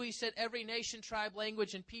 2, he said every nation, tribe,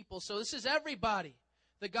 language, and people. So this is everybody.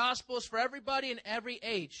 The gospel is for everybody in every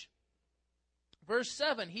age. Verse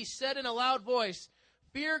 7, he said in a loud voice,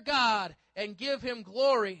 fear God and give Him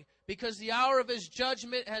glory, because the hour of His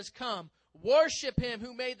judgment has come. Worship Him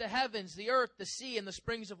who made the heavens, the earth, the sea, and the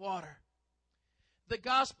springs of water. The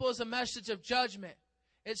gospel is a message of judgment.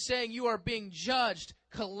 It's saying you are being judged.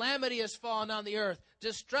 Calamity has fallen on the earth.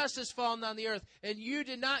 Distress has fallen on the earth. And you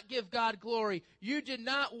did not give God glory. You did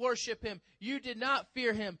not worship Him. You did not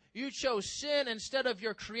fear Him. You chose sin instead of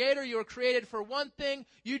your Creator. You were created for one thing.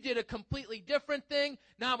 You did a completely different thing.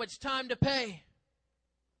 Now it's time to pay.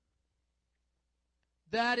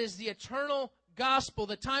 That is the eternal gospel.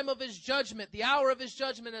 The time of His judgment, the hour of His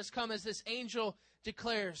judgment has come, as this angel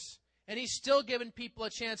declares. And He's still giving people a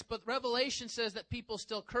chance. But Revelation says that people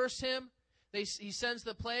still curse Him. He sends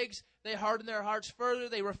the plagues. They harden their hearts further.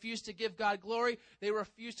 They refuse to give God glory. They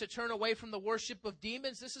refuse to turn away from the worship of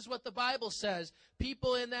demons. This is what the Bible says.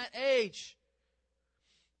 People in that age.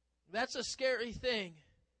 That's a scary thing.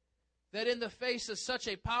 That in the face of such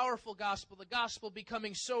a powerful gospel, the gospel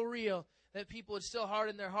becoming so real, that people would still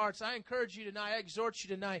harden their hearts. I encourage you tonight, I exhort you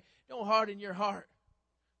tonight, don't harden your heart.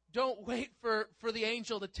 Don't wait for the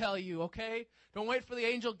angel to tell you, okay? Don't wait for the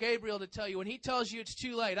angel Gabriel to tell you. When he tells you it's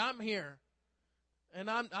too late, I'm here. And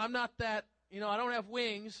I'm not that, I don't have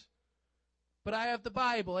wings, but I have the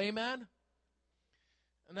Bible, amen?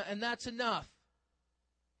 And that's enough.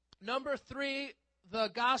 Number 3, the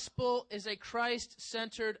gospel is a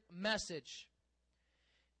Christ-centered message.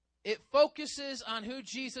 It focuses on who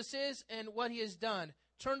Jesus is and what He has done.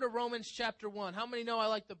 Turn to Romans chapter 1. How many know I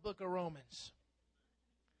like the book of Romans?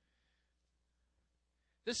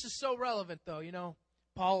 This is so relevant, though.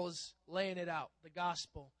 Paul is laying it out, the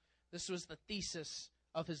gospel. This was the thesis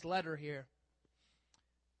of his letter here.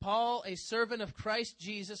 Paul, a servant of Christ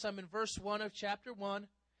Jesus, I'm in verse 1 of chapter 1,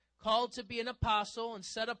 called to be an apostle and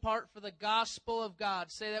set apart for the gospel of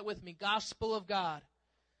God. Say that with me, gospel of God.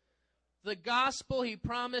 The gospel He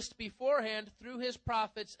promised beforehand through His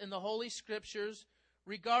prophets in the Holy Scriptures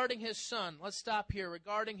regarding His Son. Let's stop here.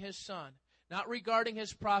 Regarding His Son. Not regarding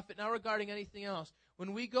His prophet, not regarding anything else.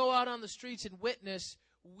 When we go out on the streets and witness,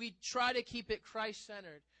 we try to keep it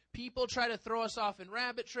Christ-centered. people try to throw us off in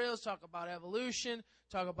rabbit trails, talk about evolution,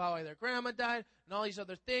 talk about why their grandma died, and all these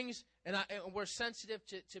other things. And we're sensitive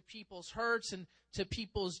to people's hurts and to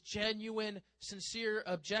people's genuine, sincere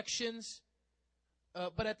objections.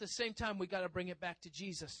 But at the same time, we got to bring it back to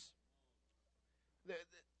Jesus.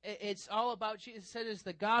 It's all about Jesus. It said it's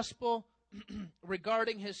the gospel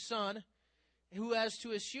regarding his son, who as to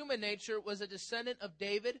his human nature was a descendant of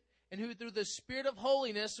David, and who through the Spirit of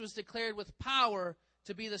holiness was declared with power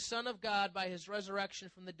to be the Son of God by his resurrection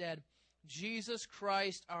from the dead. Jesus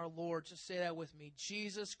Christ our Lord. Just say that with me.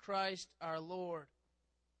 Jesus Christ our Lord.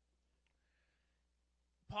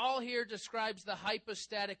 Paul here describes the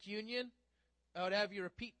hypostatic union. I would have you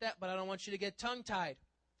repeat that, but I don't want you to get tongue-tied.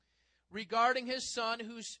 Regarding his son,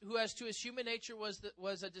 who as to his human nature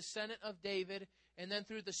was a descendant of David, and then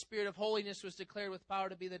through the Spirit of holiness was declared with power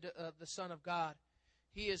to be the Son of God.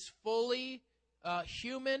 He is fully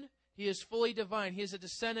human. He is fully divine. He is a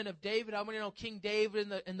descendant of David. How many know King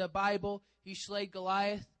David in the Bible? He slayed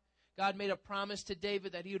Goliath. God made a promise to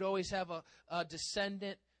David that he would always have a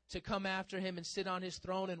descendant to come after him and sit on his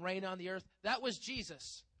throne and reign on the earth. That was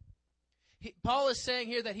Jesus. Paul is saying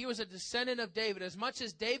here that he was a descendant of David. As much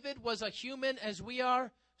as David was a human as we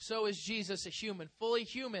are, so is Jesus a human, fully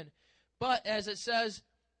human. But as it says,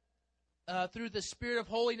 through the Spirit of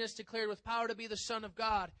holiness declared with power to be the Son of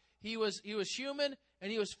God. He was human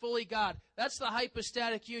and he was fully God. That's the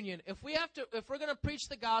hypostatic union. If we're going to preach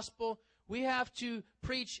the gospel, we have to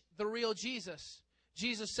preach the real Jesus.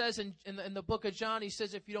 Jesus says in the book of John, he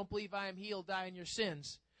says, if you don't believe I am he, you'll die in your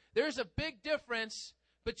sins. There's a big difference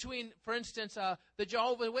between, for instance, the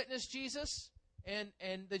Jehovah's Witness Jesus and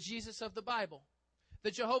the Jesus of the Bible.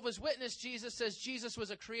 The Jehovah's Witness Jesus says Jesus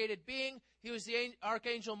was a created being. He was the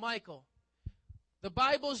Archangel Michael. The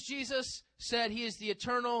Bible's Jesus said he is the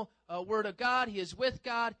eternal Word of God. He is with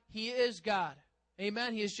God. He is God.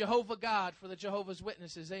 Amen. He is Jehovah God for the Jehovah's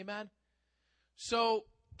Witnesses. Amen. So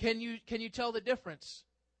can you tell the difference?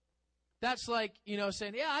 That's like,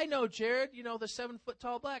 saying, yeah, I know Jared, the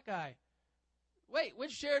 7-foot-tall black guy. Wait,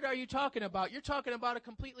 which Jared are you talking about? You're talking about a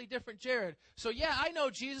completely different Jared. So yeah, I know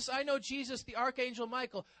Jesus. I know Jesus, the Archangel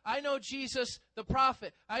Michael. I know Jesus, the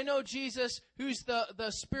prophet. I know Jesus, who's the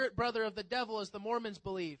spirit brother of the devil, as the Mormons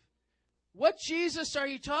believe. What Jesus are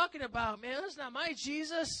you talking about, man? That's not my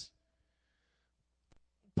Jesus.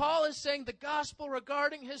 Paul is saying the gospel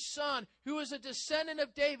regarding his son, who was a descendant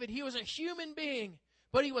of David. He was a human being,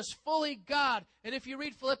 but he was fully God. And if you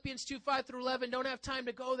read Philippians 2:5-11, don't have time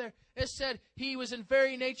to go there. It said he was in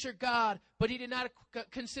very nature God, but he did not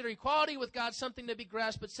consider equality with God something to be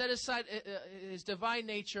grasped, but set aside his divine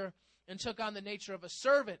nature and took on the nature of a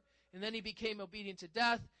servant. And then he became obedient to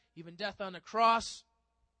death, even death on the cross.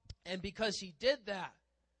 And because he did that,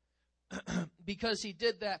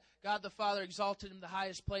 God the Father exalted him to the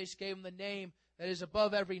highest place, gave him the name that is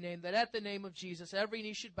above every name, that at the name of Jesus every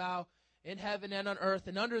knee should bow, in heaven and on earth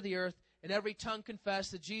and under the earth, and every tongue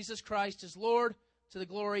confess that Jesus Christ is Lord, to the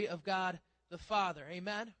glory of God the Father.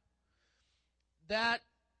 Amen? That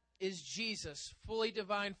is Jesus, fully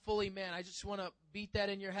divine, fully man. I just want to beat that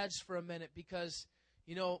in your heads for a minute because,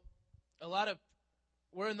 we're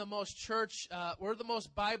in the most we're the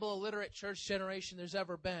most Bible illiterate church generation there's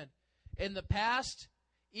ever been. In the past,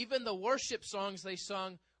 even the worship songs they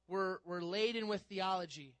sung were laden with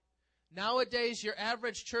theology. Nowadays, your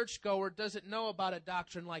average churchgoer doesn't know about a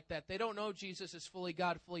doctrine like that. They don't know Jesus is fully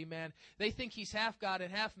God, fully man. They think he's half God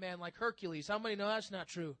and half man like Hercules. How many know that's not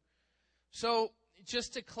true? So,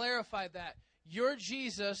 just to clarify that, your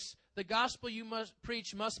Jesus, the gospel you must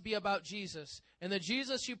preach must be about Jesus. And the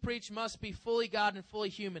Jesus you preach must be fully God and fully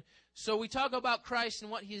human. So we talk about Christ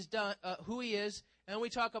and what he has done, who he is, and we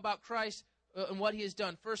talk about Christ and what he has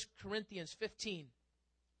done. 1 Corinthians 15.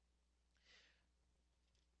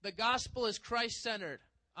 The gospel is Christ-centered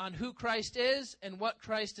on who Christ is and what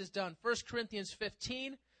Christ has done. 1 Corinthians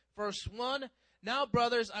 15, verse 1. Now,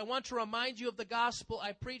 brothers, I want to remind you of the gospel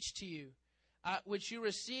I preached to you, which you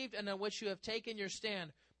received and on which you have taken your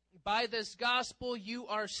stand. By this gospel you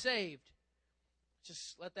are saved.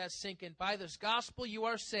 Just let that sink in. By this gospel you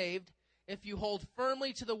are saved, if you hold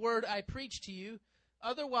firmly to the word I preached to you.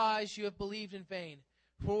 Otherwise you have believed in vain.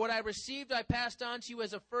 For what I received I passed on to you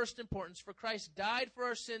as of first importance. For Christ died for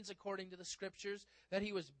our sins according to the Scriptures, that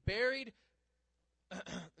he was buried,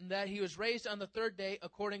 and that he was raised on the third day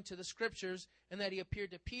according to the Scriptures, and that he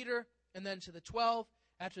appeared to Peter and then to the 12.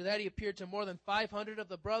 After that he appeared to more than 500 of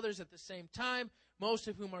the brothers at the same time, most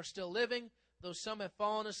of whom are still living, though some have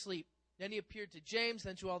fallen asleep. Then he appeared to James,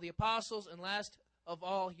 then to all the apostles, and last of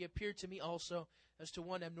all he appeared to me also as to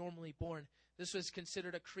one abnormally born. This was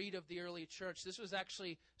considered a creed of the early church. This was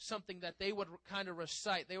actually something that they would kind of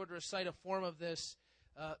recite. They would recite a form of this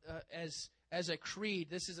as a creed.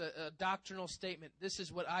 This is a doctrinal statement. This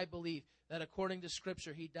is what I believe, that according to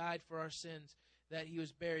Scripture, he died for our sins, that he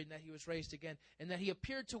was buried, and that he was raised again, and that he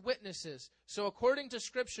appeared to witnesses. So according to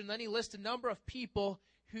Scripture, and then he lists a number of people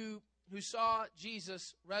who saw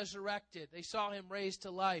Jesus resurrected. They saw him raised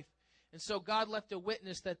to life. And so God left a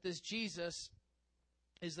witness that this Jesus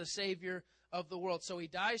is the Savior of the world. So he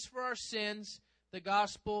dies for our sins. The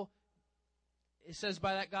gospel, it says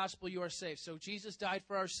by that gospel you are saved. So Jesus died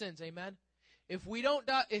for our sins. Amen. If we don't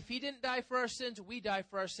die, if he didn't die for our sins, we die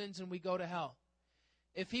for our sins and we go to hell.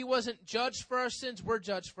 If he wasn't judged for our sins, we're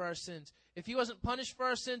judged for our sins. If he wasn't punished for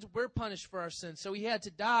our sins, we're punished for our sins. So he had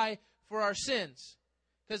to die for our sins.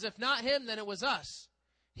 Because if not him, then it was us.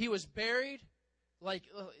 He was buried,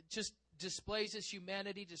 just displays his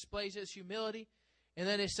humanity, displays his humility. And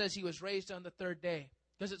then it says he was raised on the third day.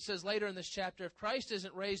 Because it says later in this chapter, if Christ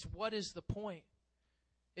isn't raised, what is the point?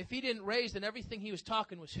 If he didn't raise, then everything he was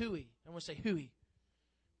talking was hooey. I want to say hooey.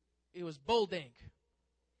 It was bull dink.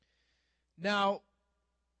 Now,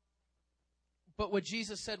 but what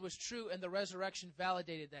Jesus said was true, and the resurrection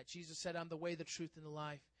validated that. Jesus said, I'm the way, the truth, and the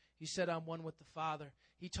life. He said, I'm one with the Father.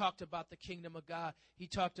 He talked about the kingdom of God. He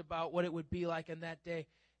talked about what it would be like in that day.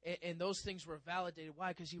 And those things were validated. Why?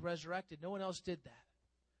 Because he resurrected. No one else did that.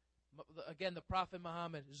 Again, the Prophet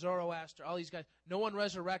Muhammad, Zoroaster, all these guys, no one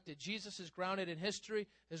resurrected. Jesus is grounded in history.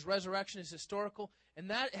 His resurrection is historical. And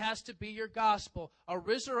that has to be your gospel. A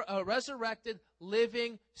resurrected,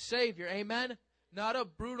 living Savior. Amen? Not a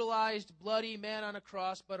brutalized, bloody man on a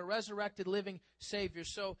cross, but a resurrected, living Savior.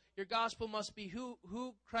 So your gospel must be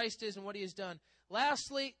who Christ is and what he has done.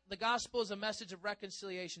 Lastly, the gospel is a message of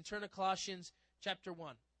reconciliation. Turn to Colossians chapter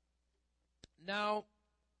 1. Now,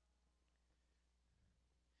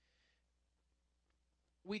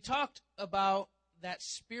 we talked about that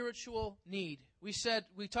spiritual need. We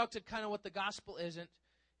talked to kind of what the gospel isn't.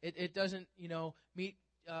 It doesn't, meet,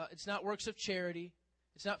 it's not works of charity.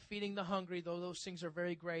 It's not feeding the hungry, though those things are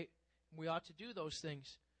very great. We ought to do those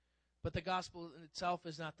things. But the gospel in itself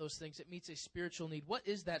is not those things. It meets a spiritual need. What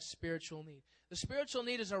is that spiritual need? The spiritual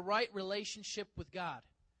need is a right relationship with God.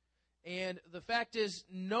 And the fact is,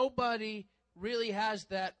 nobody really has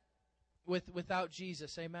that without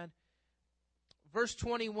Jesus. Amen? Verse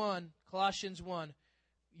 21, Colossians 1.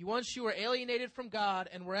 Once you were alienated from God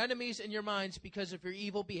and were enemies in your minds because of your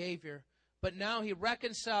evil behavior. But now he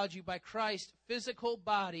reconciled you by Christ's physical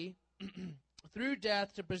body through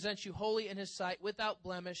death to present you holy in his sight, without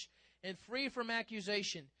blemish, and free from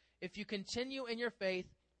accusation. If you continue in your faith,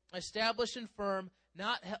 established and firm,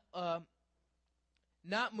 not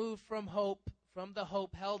moved from the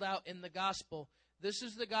hope held out in the gospel. This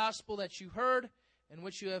is the gospel that you heard, and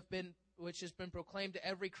which has been proclaimed to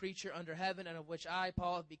every creature under heaven, and of which I,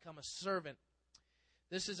 Paul, have become a servant.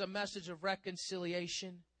 This is a message of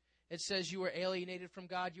reconciliation. It says you were alienated from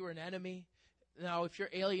God, you were an enemy. Now, if you're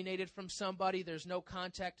alienated from somebody, there's no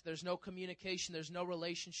contact, there's no communication, there's no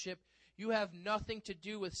relationship. You have nothing to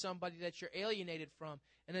do with somebody that you're alienated from.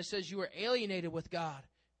 And it says you were alienated with God,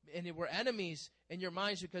 and you were enemies in your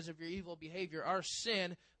minds because of your evil behavior. Our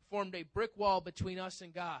sin formed a brick wall between us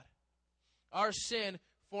and God. Our sin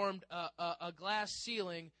formed a glass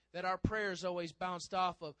ceiling that our prayers always bounced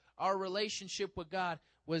off of. Our relationship with God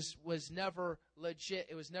was never legit.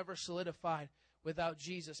 It was never solidified without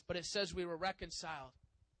Jesus. But it says we were reconciled.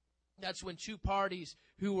 That's when two parties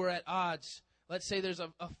who were at odds, let's say there's a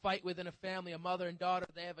fight within a family, a mother and daughter,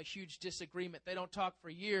 they have a huge disagreement. They don't talk for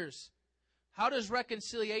years. How does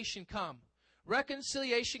reconciliation come?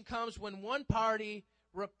 Reconciliation comes when one party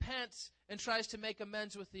repents and tries to make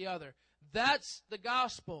amends with the other. That's the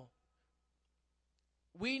gospel.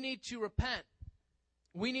 We need to repent.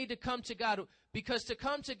 We need to come to God, because to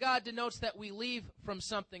come to God denotes that we leave from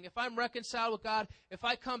something. If I'm reconciled with God, if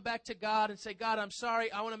I come back to God and say, God, I'm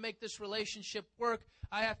sorry, I want to make this relationship work,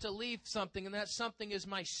 I have to leave something, and that something is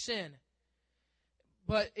my sin.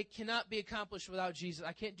 But it cannot be accomplished without Jesus.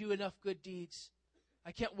 I can't do enough good deeds.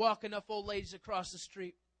 I can't walk enough old ladies across the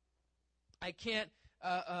street. I can't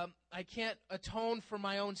atone for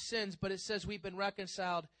my own sins, but it says we've been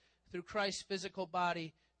reconciled through Christ's physical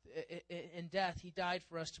body. In death, he died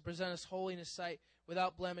for us to present us holy in his sight,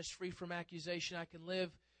 without blemish, free from accusation. I can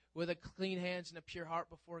live with a clean hands and a pure heart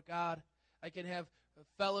before God. I can have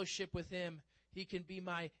fellowship with him. He can be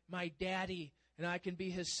my daddy, and I can be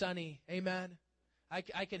his sonny. Amen? I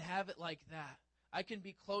can have it like that. I can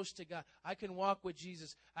be close to God. I can walk with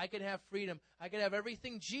Jesus. I can have freedom. I can have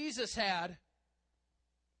everything Jesus had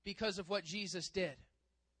because of what Jesus did.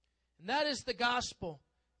 And that is the gospel.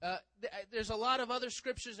 There's a lot of other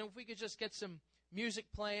scriptures, and if we could just get some music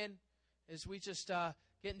playing as we just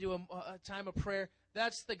get into a time of prayer.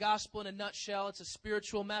 That's the gospel in a nutshell. It's a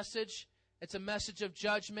spiritual message. It's a message of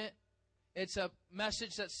judgment. It's a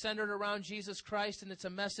message that's centered around Jesus Christ, and it's a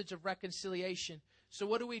message of reconciliation. So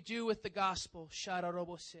what do we do with the gospel?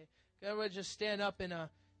 Everybody just stand up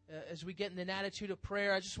as we get in an attitude of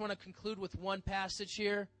prayer. I just want to conclude with one passage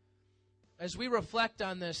here. As we reflect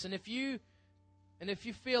on this, and if you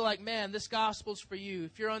feel like, man, this gospel's for you,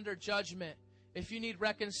 if you're under judgment, if you need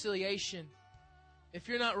reconciliation, if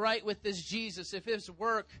you're not right with this Jesus, if his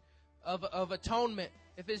work of atonement,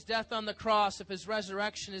 if his death on the cross, if his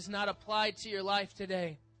resurrection is not applied to your life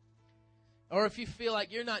today, or if you feel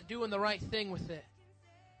like you're not doing the right thing with it,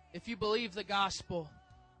 if you believe the gospel,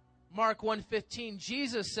 Mark 1:15,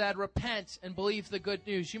 Jesus said, repent and believe the good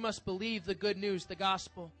news. You must believe the good news, the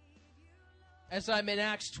gospel. As I'm in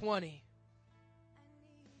Acts 20,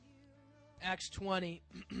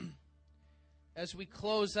 as we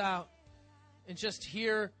close out and just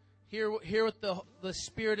hear what the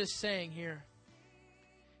Spirit is saying here.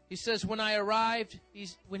 He says, when he arrived,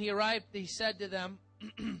 he said to them,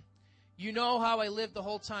 you know how I lived the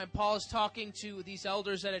whole time. Paul is talking to these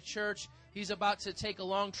elders at a church. He's about to take a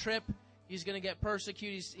long trip. He's going to get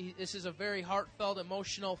persecuted. This is a very heartfelt,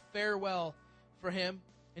 emotional farewell for him.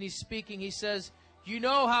 And he's speaking. He says, you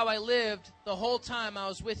know how I lived the whole time I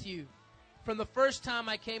was with you. From the first time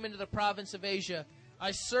I came into the province of Asia,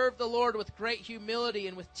 I served the Lord with great humility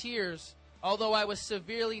and with tears, although I was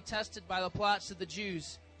severely tested by the plots of the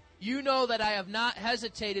Jews. You know that I have not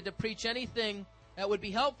hesitated to preach anything that would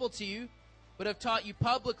be helpful to you, but have taught you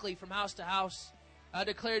publicly from house to house. I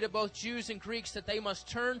declare to both Jews and Greeks that they must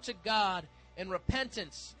turn to God in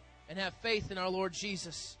repentance and have faith in our Lord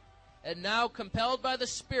Jesus. And now, compelled by the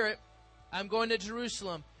Spirit, I'm going to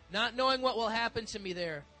Jerusalem, not knowing what will happen to me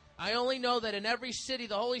there. I only know that in every city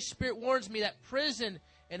the Holy Spirit warns me that prison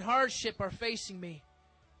and hardship are facing me.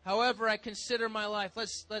 However, I consider my life.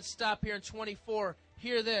 Let's stop here in 24.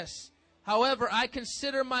 Hear this. However, I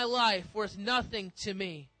consider my life worth nothing to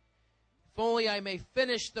me, if only I may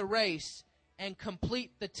finish the race and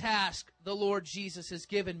complete the task the Lord Jesus has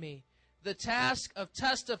given me, the task of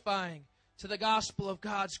testifying to the gospel of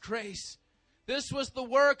God's grace. This was the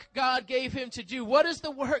work God gave him to do. What is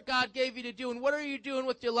the work God gave you to do, and what are you doing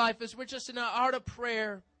with your life? As we're just in an art of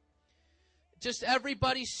prayer, just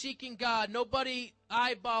everybody seeking God, nobody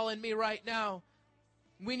eyeballing me right now.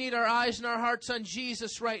 We need our eyes and our hearts on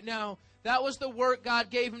Jesus right now. That was the work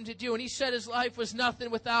God gave him to do, and he said his life was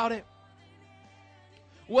nothing without it.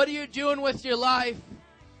 What are you doing with your life?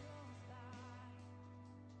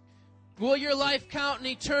 Will your life count in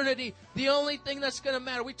eternity? The only thing that's going to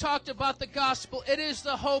matter. We talked about the gospel. It is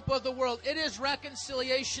the hope of the world. It is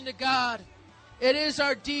reconciliation to God. It is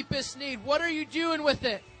our deepest need. What are you doing with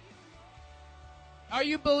it? Are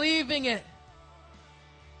you believing it?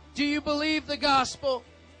 Do you believe the gospel?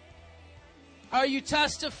 Are you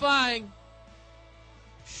testifying?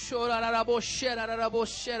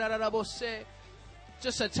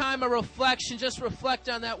 Just a time of reflection. Just reflect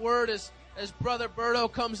on that word as Brother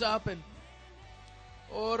Berto comes up and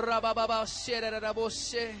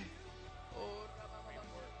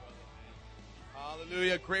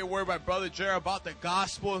Hallelujah. Great word by Brother Jared about the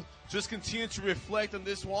gospel. Just continue to reflect on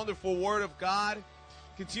this wonderful word of God.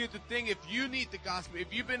 Continue to think if you need the gospel,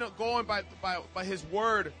 if you've been going by his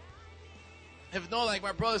word, if not, like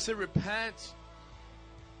my brother said, repent.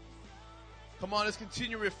 Come on, let's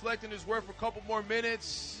continue reflecting his word for a couple more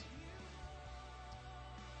minutes.